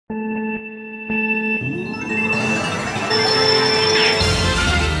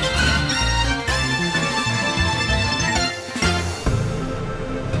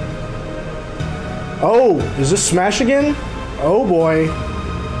Oh, is this Smash again? Oh boy.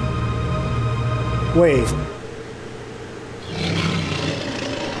 Wait.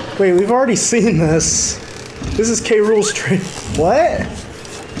 Wait, we've already seen this. This is K. Rool's trade. What?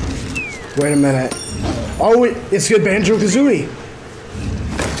 Wait a minute. Oh, it's good Banjo Kazooie.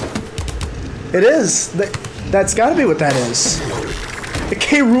 It is. That's gotta be what that is. The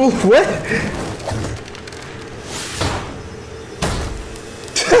K. Rool. What?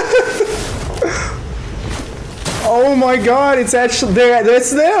 Oh my god, it's actually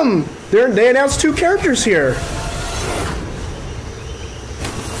that's them. They announced 2 characters here.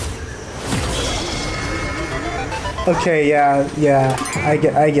 Okay, yeah, I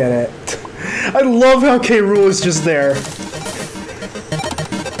get it. I love how K. Rool is just there.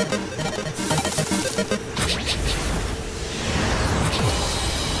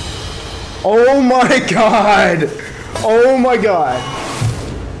 Oh my god! Oh my god!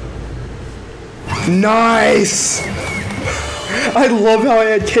 Nice! I love how I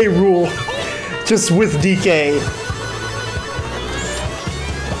had K. Rool just with DK.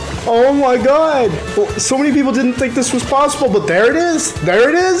 Oh my god! So many people didn't think this was possible, but there it is! There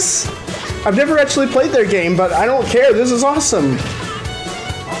it is! I've never actually played their game, but I don't care. This is awesome.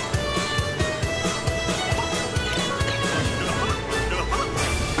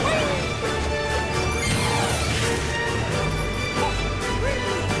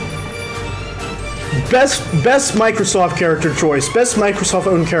 Best Microsoft character choice. Best Microsoft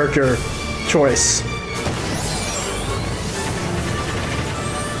owned character choice.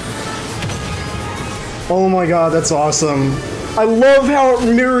 Oh my god, that's awesome. I love how it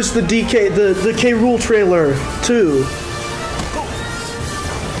mirrors the the K. Rool trailer too.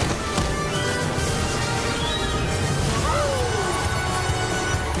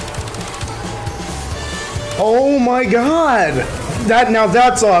 Oh my god. Now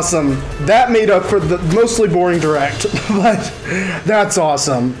that's awesome. That made up for the mostly boring direct, but that's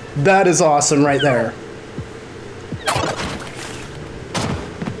awesome. That is awesome right there.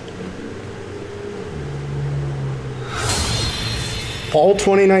 Fall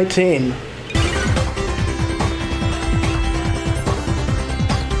 2019.